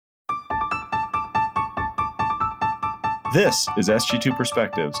This is SG2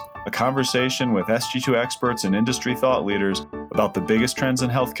 Perspectives, a conversation with SG2 experts and industry thought leaders about the biggest trends in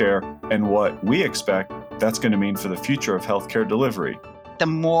healthcare and what we expect that's going to mean for the future of healthcare delivery. The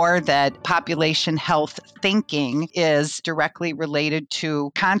more that population health thinking is directly related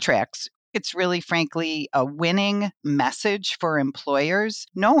to contracts, it's really, frankly, a winning message for employers.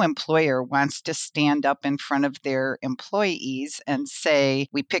 No employer wants to stand up in front of their employees and say,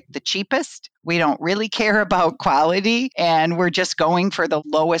 we picked the cheapest, we don't really care about quality, and we're just going for the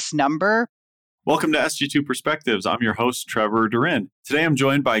lowest number. Welcome to SG2 Perspectives. I'm your host, Trevor Durin. Today I'm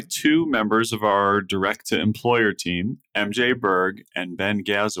joined by two members of our direct-to-employer team, MJ Berg and Ben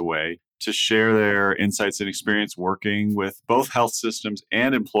Gazaway, to share their insights and experience working with both health systems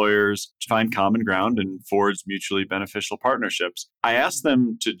and employers to find common ground and forge mutually beneficial partnerships. I asked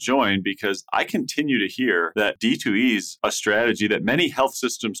them to join because I continue to hear that D2E is a strategy that many health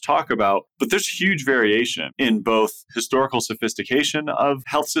systems talk about, but there's huge variation in both historical sophistication of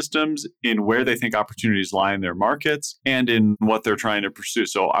health systems, in where they think opportunities lie in their markets, and in what they're trying to pursue.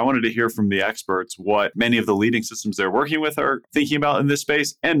 So I wanted to hear from the experts what many of the leading systems they're working with are thinking about in this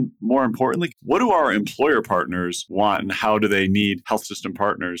space, and more importantly, what do our employer partners want and how do they need health system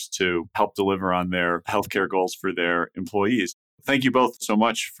partners to help deliver on their healthcare goals for their employees? Thank you both so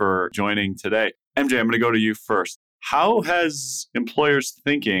much for joining today. MJ, I'm going to go to you first. How has employers'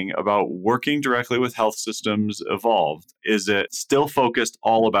 thinking about working directly with health systems evolved? Is it still focused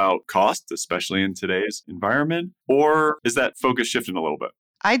all about cost, especially in today's environment, or is that focus shifting a little bit?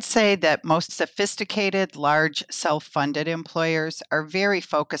 I'd say that most sophisticated, large, self-funded employers are very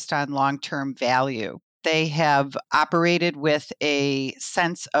focused on long-term value. They have operated with a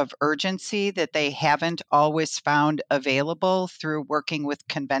sense of urgency that they haven't always found available through working with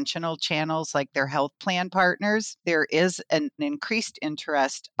conventional channels like their health plan partners. There is an increased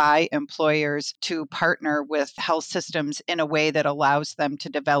interest by employers to partner with health systems in a way that allows them to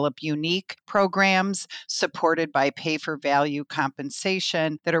develop unique programs supported by pay-for-value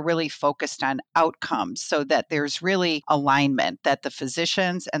compensation that are really focused on outcomes so that there's really alignment, that the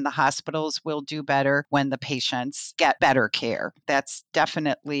physicians and the hospitals will do better when the patients get better care. That's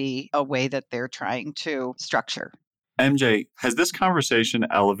definitely a way that they're trying to structure. MJ, has this conversation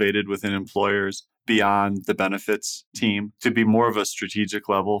elevated within employers beyond the benefits team to be more of a strategic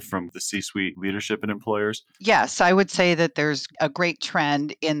level from the C-suite leadership and employers? Yes, I would say that there's a great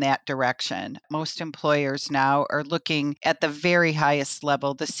trend in that direction. Most employers now are looking at the very highest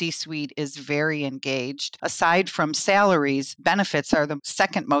level. The C-suite is very engaged. Aside from salaries, benefits are the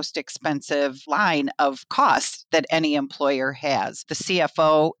second most expensive line of costs that any employer has. The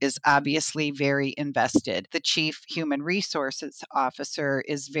CFO is obviously very invested. The chief human resources officer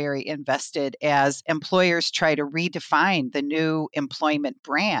is very invested as employers try to redefine the new employment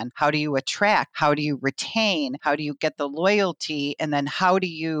brand. How do you attract? How do you retain? How do you get the loyalty? And then how do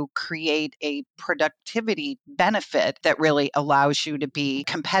you create a productivity benefit that really allows you to be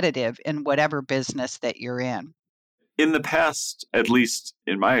competitive in whatever business that you're in? In the past, at least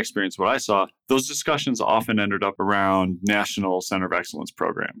in my experience, what I saw, those discussions often ended up around National Center of Excellence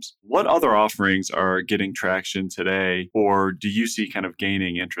programs. What other offerings are getting traction today, or do you see kind of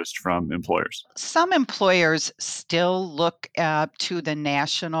gaining interest from employers? Some employers still look to the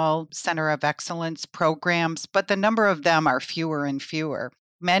National Center of Excellence programs, but the number of them are fewer and fewer.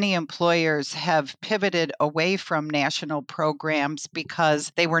 Many employers have pivoted away from national programs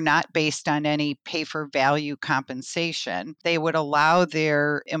because they were not based on any pay for value compensation. They would allow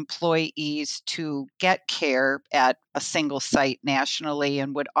their employees to get care at a single site nationally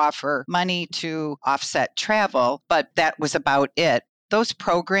and would offer money to offset travel, but that was about it. Those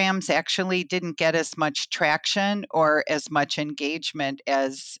programs actually didn't get as much traction or as much engagement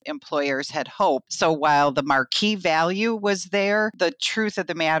as employers had hoped. So while the marquee value was there, the truth of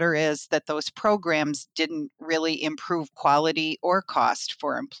the matter is that those programs didn't really improve quality or cost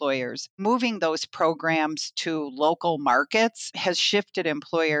for employers. Moving those programs to local markets has shifted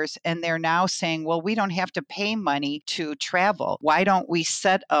employers, and they're now saying, well, we don't have to pay money to travel. Why don't we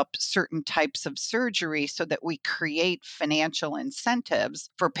set up certain types of surgery so that we create financial incentives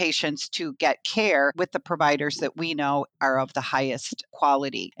for patients to get care with the providers that we know are of the highest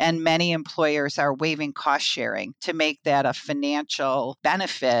quality? And many employers are waiving cost sharing to make that a financial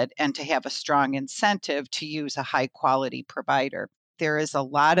benefit and to have a strong incentive to use a high quality provider. There is a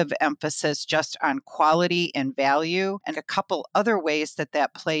lot of emphasis just on quality and value. And a couple other ways that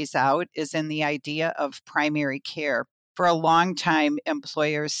that plays out is in the idea of primary care. For a long time,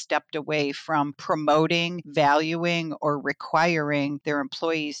 employers stepped away from promoting, valuing, or requiring their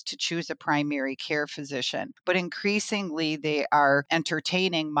employees to choose a primary care physician. But increasingly, they are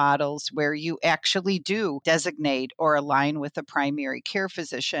entertaining models where you actually do designate or align with a primary care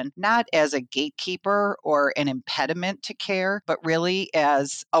physician, not as a gatekeeper or an impediment to care, but really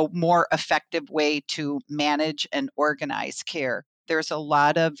as a more effective way to manage and organize care. There's a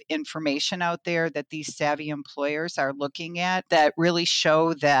lot of information out there that these savvy employers are looking at that really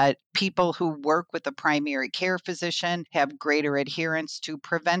show that people who work with a primary care physician have greater adherence to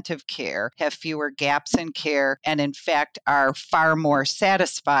preventive care, have fewer gaps in care, and in fact are far more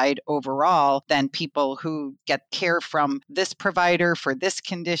satisfied overall than people who get care from this provider for this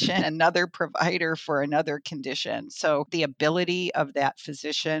condition, another provider for another condition. So the ability of that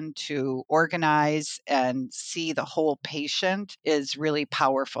physician to organize and see the whole patient is really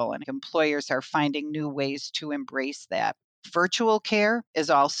powerful, and employers are finding new ways to embrace that. Virtual care is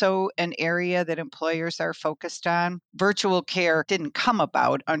also an area that employers are focused on. Virtual care didn't come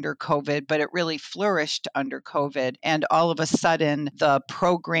about under COVID, but it really flourished under COVID. And all of a sudden, the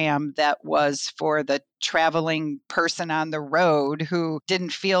program that was for the traveling person on the road who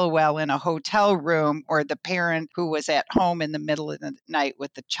didn't feel well in a hotel room, or the parent who was at home in the middle of the night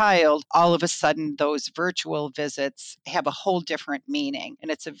with the child, all of a sudden those virtual visits have a whole different meaning. And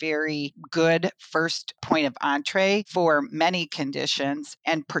it's a very good first point of entree for many conditions.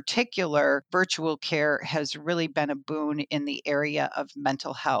 And particular, virtual care has really been a boon in the area of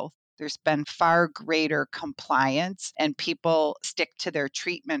mental health. There's been far greater compliance, and people stick to their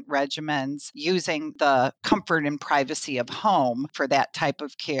treatment regimens using the comfort and privacy of home for that type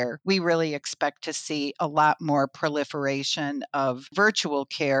of care. We really expect to see a lot more proliferation of virtual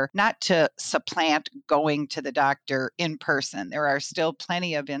care, not to supplant going to the doctor in person. There are still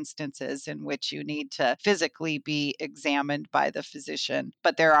plenty of instances in which you need to physically be examined by the physician,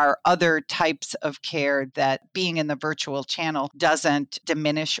 but there are other types of care that being in the virtual channel doesn't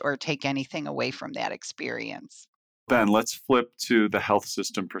diminish or take anything away from that experience. Ben, let's flip to the health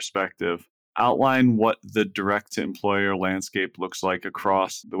system perspective. Outline what the direct to employer landscape looks like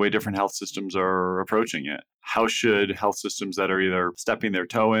across the way different health systems are approaching it. How should health systems that are either stepping their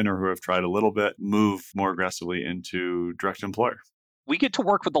toe in or who have tried a little bit move more aggressively into direct to employer? We get to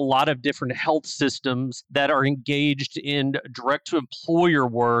work with a lot of different health systems that are engaged in direct to employer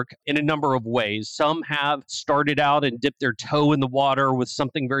work in a number of ways. Some have started out and dipped their toe in the water with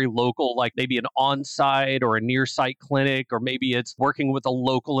something very local, like maybe an on-site or a near-site clinic, or maybe it's working with a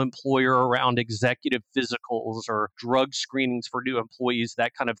local employer around executive physicals or drug screenings for new employees,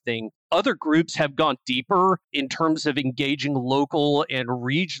 that kind of thing. Other groups have gone deeper in terms of engaging local and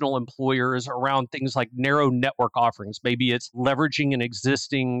regional employers around things like narrow network offerings. Maybe it's leveraging an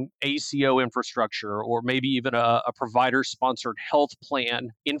existing ACO infrastructure, or maybe even a provider-sponsored health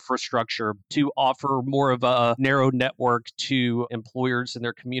plan infrastructure to offer more of a narrow network to employers in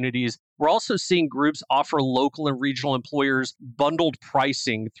their communities. We're also seeing groups offer local and regional employers bundled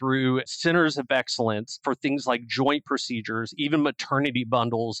pricing through centers of excellence for things like joint procedures, even maternity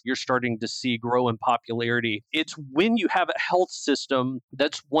bundles. You're starting to see grow in popularity. It's when you have a health system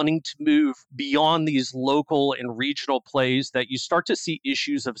that's wanting to move beyond these local and regional plays that you start to see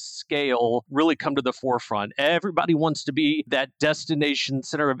issues of scale really come to the forefront. Everybody wants to be that destination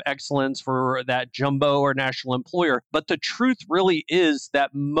center of excellence for that jumbo or national employer. But the truth really is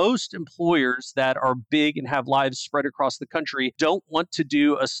that most employers that are big and have lives spread across the country don't want to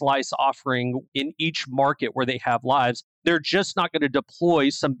do a slice offering in each market where they have lives. They're just not going to deploy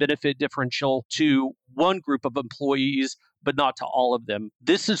some benefit differential to one group of employees, but not to all of them.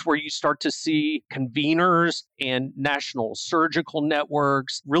 This is where you start to see conveners and national surgical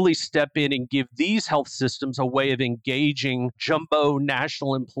networks really step in and give these health systems a way of engaging jumbo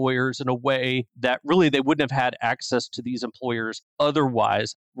national employers in a way that really they wouldn't have had access to these employers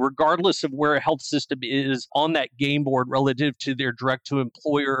otherwise. Regardless of where a health system is on that game board relative to their direct to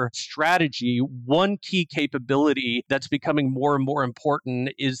employer strategy, one key capability that's becoming more and more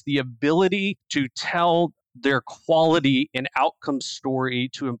important is the ability to tell their quality and outcome story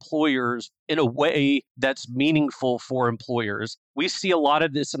to employers in a way that's meaningful for employers. We see a lot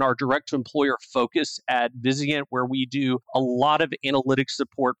of this in our direct to employer focus at Vizient, where we do a lot of analytic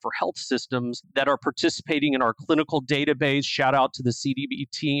support for health systems that are participating in our clinical database. Shout out to the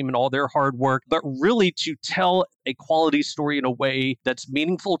CDB team and all their hard work, but really to tell a quality story in a way that's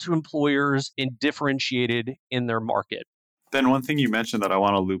meaningful to employers and differentiated in their market. Then one thing you mentioned that I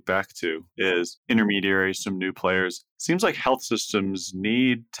want to loop back to is intermediaries, some new players. Seems like health systems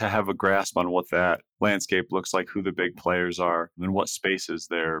need to have a grasp on what that landscape looks like, who the big players are, and what spaces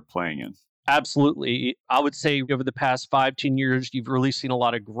they're playing in. Absolutely. I would say over the past 5, 10 years, you've really seen a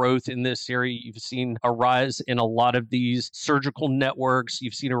lot of growth in this area. You've seen a rise in a lot of these surgical networks.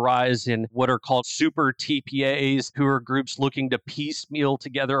 You've seen a rise in what are called super TPAs, who are groups looking to piecemeal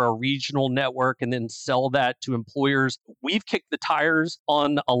together a regional network and then sell that to employers. We've kicked the tires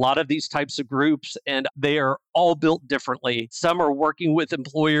on a lot of these types of groups, and they are all built differently. Some are working with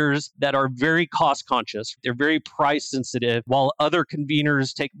employers that are very cost conscious. They're very price sensitive, while other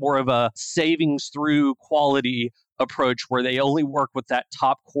conveners take more of a savings through quality approach where they only work with that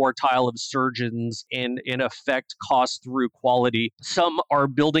top quartile of surgeons and in effect cost through quality. Some are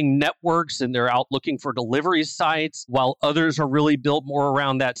building networks and they're out looking for delivery sites, while others are really built more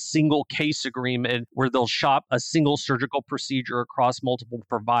around that single case agreement where they'll shop a single surgical procedure across multiple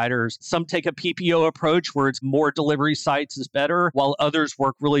providers. Some take a PPO approach where it's more delivery sites is better, while others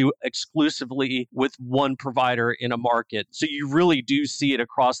work really exclusively with one provider in a market. So you really do see it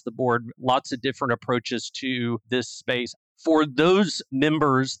across the board, lots of different approaches to this space. For those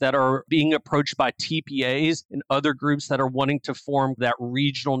members that are being approached by TPAs and other groups that are wanting to form that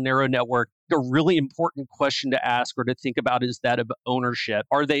regional narrow network, a really important question to ask or to think about is that of ownership.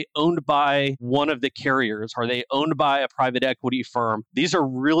 Are they owned by one of the carriers? Are they owned by a private equity firm? These are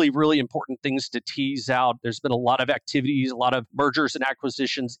really, really important things to tease out. There's been a lot of activities, a lot of mergers and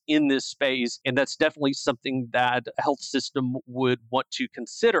acquisitions in this space, and that's definitely something that a health system would want to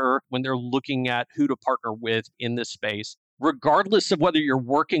consider when they're looking at who to partner with in this space. Regardless of whether you're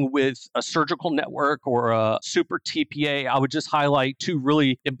working with a surgical network or a super TPA, I would just highlight two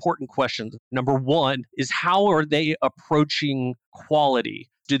really important questions. Number one is, how are they approaching quality?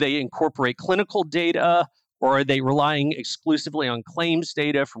 Do they incorporate clinical data, or are they relying exclusively on claims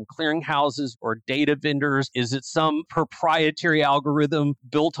data from clearinghouses or data vendors? Is it some proprietary algorithm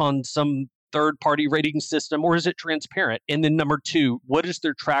built on some third-party rating system, or is it transparent? And then number two, what is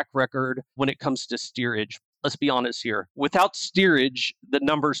their track record when it comes to steerage? Let's be honest here. Without steerage, the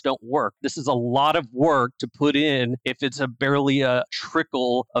numbers don't work. This is a lot of work to put in if it's barely a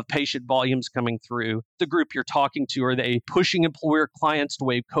trickle of patient volumes coming through. The group you're talking to, are they pushing employer clients to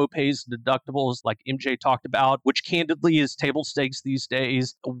waive copays and deductibles like MJ talked about, which candidly is table stakes these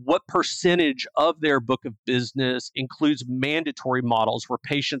days? What percentage of their book of business includes mandatory models where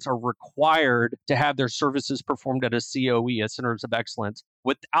patients are required to have their services performed at a COE, a Centers of Excellence?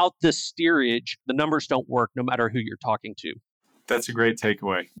 Without this steerage, the numbers don't work no matter who you're talking to. That's a great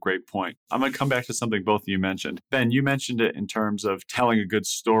takeaway. Great point. I'm going to come back to something both of you mentioned. Ben, you mentioned it in terms of telling a good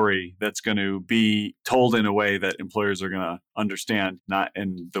story that's going to be told in a way that employers are going to understand, not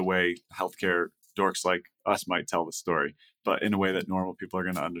in the way healthcare dorks like us might tell the story, but in a way that normal people are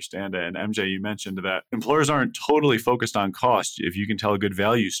going to understand it. And MJ, you mentioned that employers aren't totally focused on cost. If you can tell a good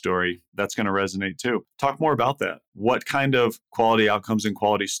value story, that's going to resonate too. Talk more about that. What kind of quality outcomes and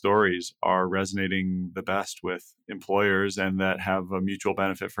quality stories are resonating the best with employers and that have a mutual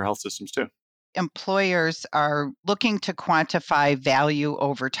benefit for health systems too? Employers are looking to quantify value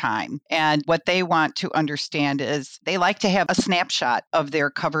over time. And what they want to understand is they like to have a snapshot of their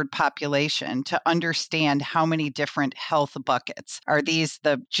covered population to understand how many different health buckets. Are these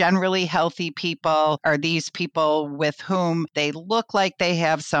the generally healthy people? Are these people with whom they look like they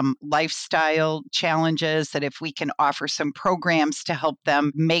have some lifestyle challenges that if we can offer some programs to help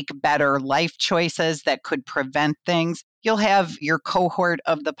them make better life choices that could prevent things? You'll have your cohort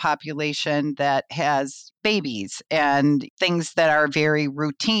of the population that has babies and things that are very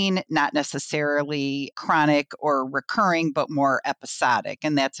routine, not necessarily chronic or recurring, but more episodic.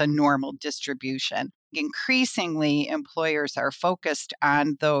 And that's a normal distribution. Increasingly, employers are focused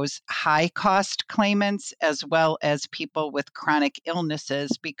on those high cost claimants as well as people with chronic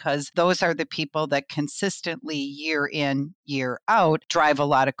illnesses, because those are the people that consistently year in, year out drive a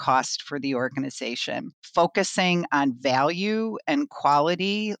lot of cost for the organization. Focusing on value and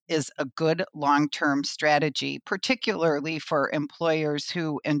quality is a good long-term strategy, particularly for employers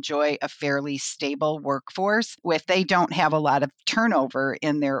who enjoy a fairly stable workforce. If they don't have a lot of turnover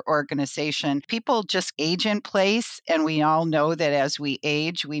in their organization, people just age in place, and we all know that as we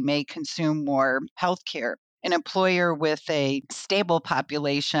age, we may consume more healthcare. An employer with a stable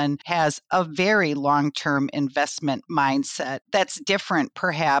population has a very long-term investment mindset that's different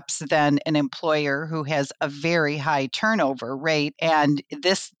perhaps than an employer who has a very high turnover rate, and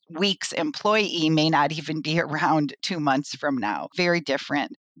this week's employee may not even be around 2 months from now. Very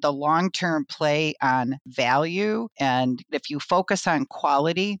different. The long-term play on value, and if you focus on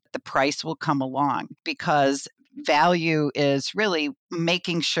quality, the price will come along, because value is really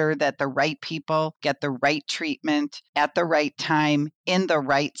making sure that the right people get the right treatment at the right time in the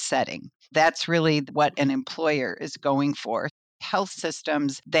right setting. That's really what an employer is going for. health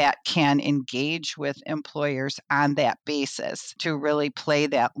systems that can engage with employers on that basis to really play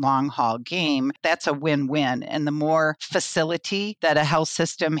that long haul game, that's a win-win. And the more facility that a health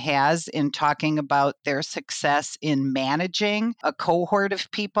system has in talking about their success in managing a cohort of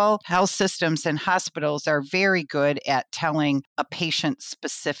people, health systems and hospitals are very good at telling a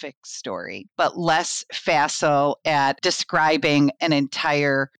patient-specific story, but less facile at describing an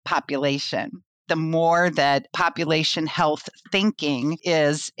entire population. The more that population health thinking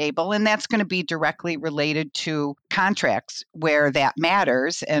is able, and that's going to be directly related to contracts where that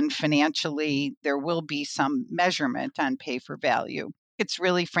matters, and financially there will be some measurement on pay for value. It's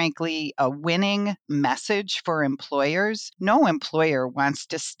really, frankly, a winning message for employers. No employer wants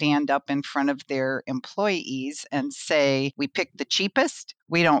to stand up in front of their employees and say, we picked the cheapest,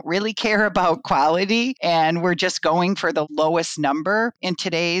 we don't really care about quality, and we're just going for the lowest number. In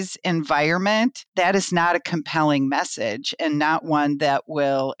today's environment, that is not a compelling message and not one that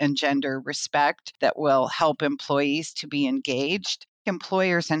will engender respect, that will help employees to be engaged.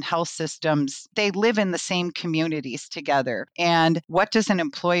 Employers and health systems, they live in the same communities together. And what does an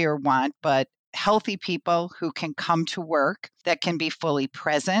employer want but healthy people who can come to work, that can be fully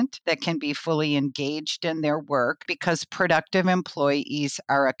present, that can be fully engaged in their work, because productive employees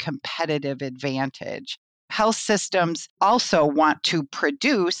are a competitive advantage. Health systems also want to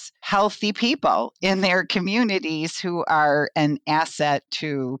produce healthy people in their communities who are an asset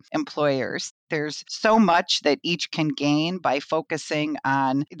to employers. There's so much that each can gain by focusing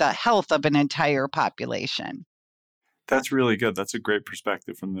on the health of an entire population. That's really good. That's a great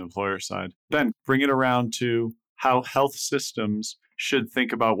perspective from the employer side. Ben, bring it around to how health systems should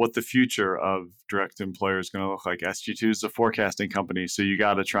think about what the future of direct to employer is going to look like. SG2 is a forecasting company, so you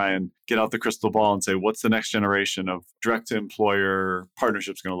got to try and get out the crystal ball and say, what's the next generation of direct to employer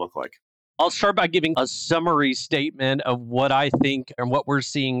partnerships going to look like? I'll start by giving a summary statement of what I think and what we're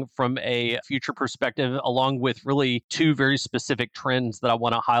seeing from a future perspective, along with really two very specific trends that I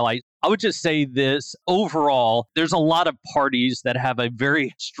want to highlight. I would just say this: overall, there's a lot of parties that have a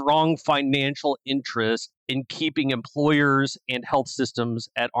very strong financial interest in keeping employers and health systems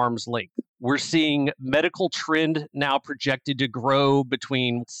at arm's length. We're seeing medical trend now projected to grow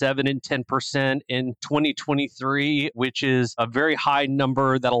between 7 and 10% in 2023, which is a very high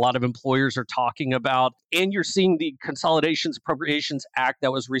number that a lot of employers are talking about. And you're seeing the Consolidations Appropriations Act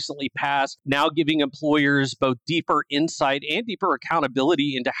that was recently passed now giving employers both deeper insight and deeper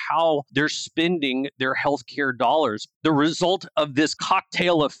accountability into how they're spending their healthcare dollars. The result of this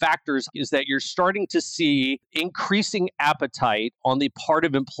cocktail of factors is that you're starting to see increasing appetite on the part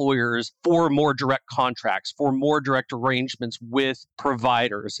of employers for more direct contracts, for more direct arrangements with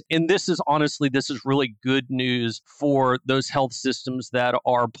providers. And this is really good news for those health systems that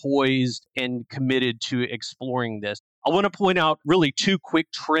are poised and committed to exploring this. I want to point out really two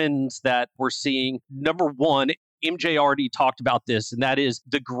quick trends that we're seeing. Number one, MJ already talked about this, and that is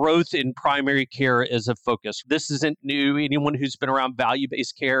the growth in primary care as a focus. This isn't new. Anyone who's been around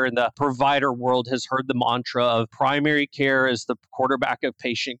value-based care in the provider world has heard the mantra of primary care as the quarterback of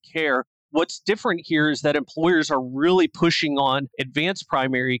patient care. What's different here is that employers are really pushing on advanced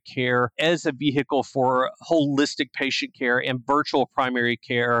primary care as a vehicle for holistic patient care, and virtual primary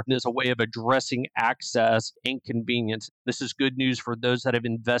care as a way of addressing access and convenience. This is good news for those that have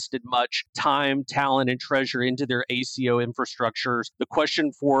invested much time, talent, and treasure into their ACO infrastructures. The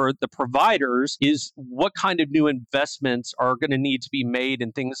question for the providers is what kind of new investments are going to need to be made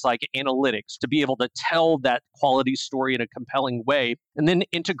in things like analytics to be able to tell that quality story in a compelling way, and then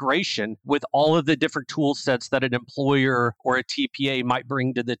integration with all of the different tool sets that an employer or a TPA might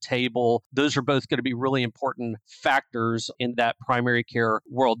bring to the table. Those are both going to be really important factors in that primary care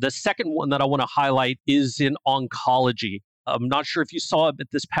world. The second one that I want to highlight is in oncology. I'm not sure if you saw it, but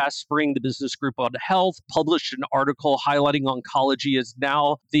this past spring, the Business Group on Health published an article highlighting oncology as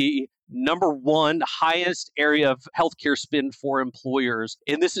now the number one highest area of healthcare spend for employers.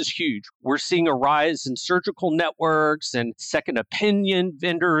 And this is huge. We're seeing a rise in surgical networks and second opinion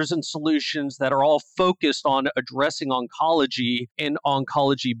vendors and solutions that are all focused on addressing oncology and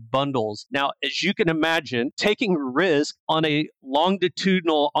oncology bundles. Now, as you can imagine, taking risk on a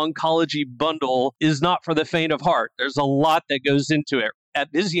longitudinal oncology bundle is not for the faint of heart. There's a lot that goes into it.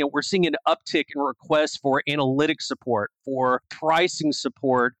 At Vizient, we're seeing an uptick in requests for analytic support, for pricing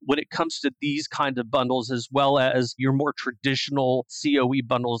support when it comes to these kinds of bundles, as well as your more traditional COE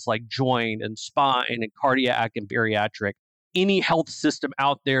bundles like joint and spine and cardiac and bariatric. any health system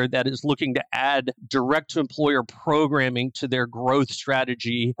out there that is looking to add direct-to-employer programming to their growth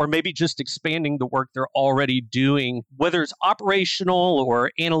strategy, or maybe just expanding the work they're already doing, whether it's operational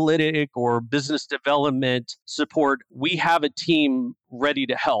or analytic or business development support, we have a team ready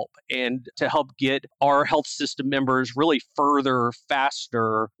to help and to help get our health system members really further,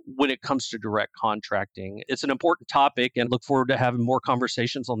 faster when it comes to direct contracting. It's an important topic and look forward to having more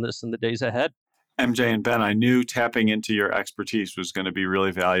conversations on this in the days ahead. MJ and Ben, I knew tapping into your expertise was going to be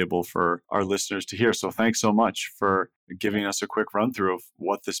really valuable for our listeners to hear. So thanks so much for giving us a quick run through of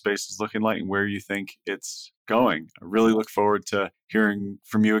what the space is looking like and where you think it's going. I really look forward to hearing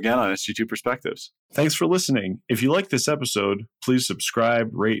from you again on SG2 Perspectives. Thanks for listening. If you like this episode, please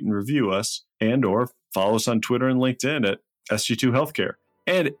subscribe, rate, and review us, and or follow us on Twitter and LinkedIn at SG2 Healthcare.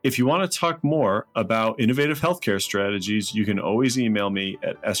 And if you want to talk more about innovative healthcare strategies, you can always email me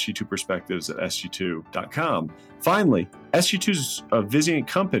at sg2perspectives@sg2.com. Finally, SG2 is a Vizient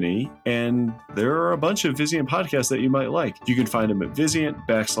company, and there are a bunch of Vizient podcasts that you might like. You can find them at Vizient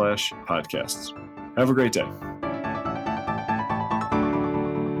 /podcasts. Have a great day.